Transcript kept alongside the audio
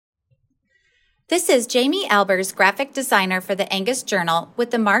This is Jamie Albers, graphic designer for the Angus Journal,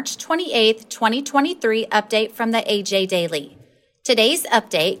 with the March 28, 2023 update from the AJ Daily. Today's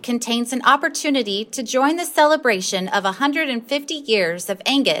update contains an opportunity to join the celebration of 150 years of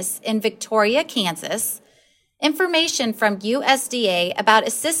Angus in Victoria, Kansas, information from USDA about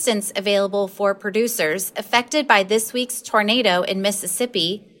assistance available for producers affected by this week's tornado in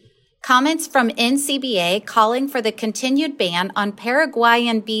Mississippi, comments from NCBA calling for the continued ban on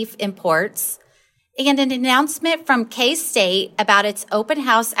Paraguayan beef imports, and an announcement from K-State about its open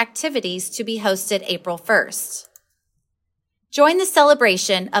house activities to be hosted April 1st. Join the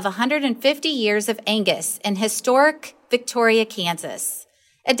celebration of 150 years of Angus in historic Victoria, Kansas,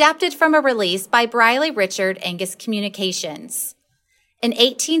 adapted from a release by Briley Richard Angus Communications. In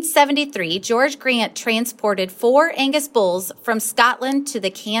 1873, George Grant transported 4 Angus bulls from Scotland to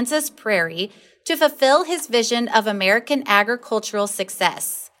the Kansas prairie to fulfill his vision of American agricultural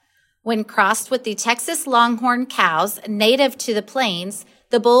success. When crossed with the Texas Longhorn cows native to the plains,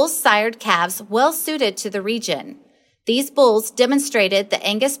 the bulls sired calves well suited to the region. These bulls demonstrated the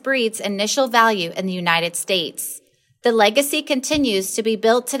Angus breed's initial value in the United States. The legacy continues to be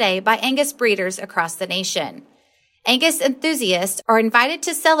built today by Angus breeders across the nation. Angus enthusiasts are invited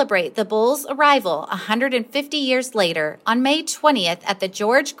to celebrate the bull's arrival 150 years later on May 20th at the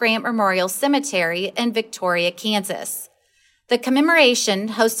George Grant Memorial Cemetery in Victoria, Kansas. The commemoration,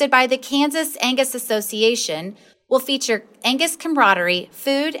 hosted by the Kansas Angus Association, will feature Angus camaraderie,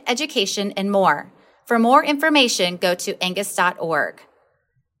 food, education, and more. For more information, go to angus.org.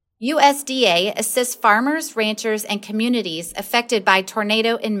 USDA assists farmers, ranchers, and communities affected by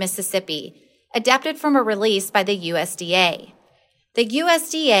tornado in Mississippi, adapted from a release by the USDA. The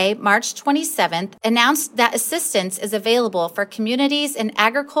USDA, March 27th, announced that assistance is available for communities and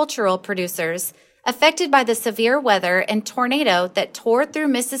agricultural producers affected by the severe weather and tornado that tore through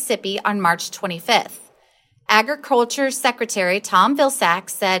Mississippi on March 25th. Agriculture Secretary Tom Vilsack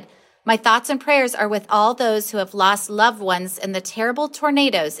said, "My thoughts and prayers are with all those who have lost loved ones in the terrible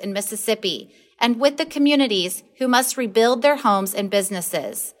tornadoes in Mississippi and with the communities who must rebuild their homes and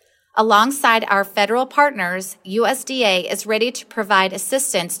businesses. Alongside our federal partners, USDA is ready to provide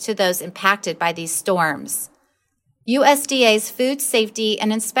assistance to those impacted by these storms." USDA's Food Safety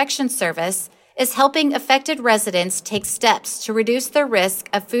and Inspection Service is helping affected residents take steps to reduce the risk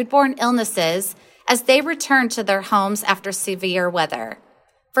of foodborne illnesses as they return to their homes after severe weather.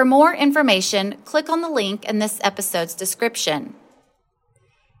 For more information, click on the link in this episode's description.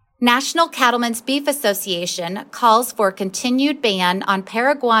 National Cattlemen's Beef Association calls for continued ban on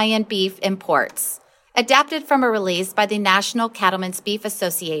Paraguayan beef imports, adapted from a release by the National Cattlemen's Beef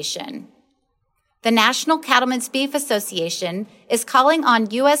Association. The National Cattlemen's Beef Association is calling on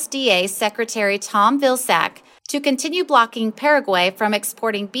USDA Secretary Tom Vilsack to continue blocking Paraguay from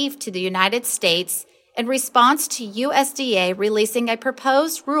exporting beef to the United States in response to USDA releasing a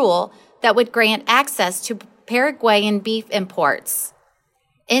proposed rule that would grant access to Paraguayan beef imports.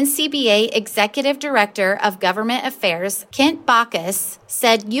 NCBA Executive Director of Government Affairs Kent Bacchus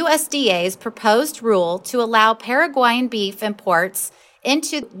said USDA's proposed rule to allow Paraguayan beef imports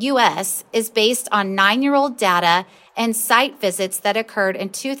into U.S. is based on 9-year-old data and site visits that occurred in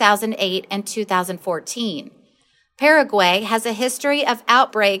 2008 and 2014. Paraguay has a history of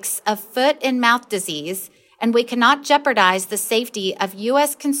outbreaks of foot and mouth disease, and we cannot jeopardize the safety of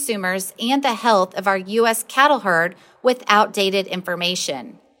U.S. consumers and the health of our U.S. cattle herd with outdated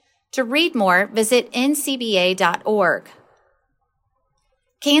information. To read more, visit ncba.org.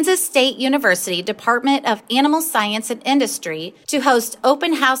 Kansas State University Department of Animal Science and Industry to host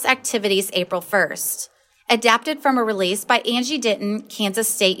open house activities April 1st, adapted from a release by Angie Denton, Kansas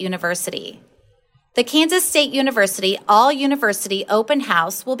State University. The Kansas State University All-University Open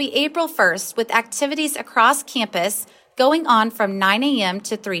House will be April 1st with activities across campus going on from 9 a.m.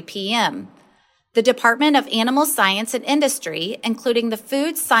 to 3 p.m. The Department of Animal Science and Industry, including the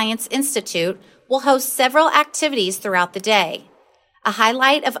Food Science Institute, will host several activities throughout the day. A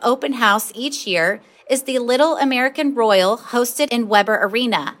highlight of open house each year is the Little American Royal hosted in Weber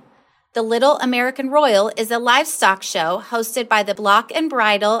Arena. The Little American Royal is a livestock show hosted by the Block and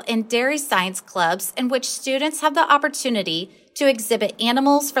Bridle and Dairy Science Clubs in which students have the opportunity to exhibit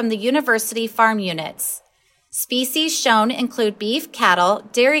animals from the university farm units. Species shown include beef cattle,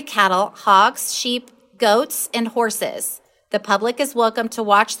 dairy cattle, hogs, sheep, goats, and horses. The public is welcome to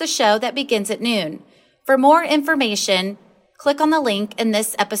watch the show that begins at noon. For more information, click on the link in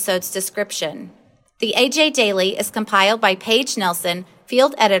this episode's description. The AJ Daily is compiled by Paige Nelson,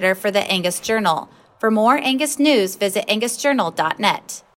 field editor for the Angus Journal. For more Angus news, visit angusjournal.net.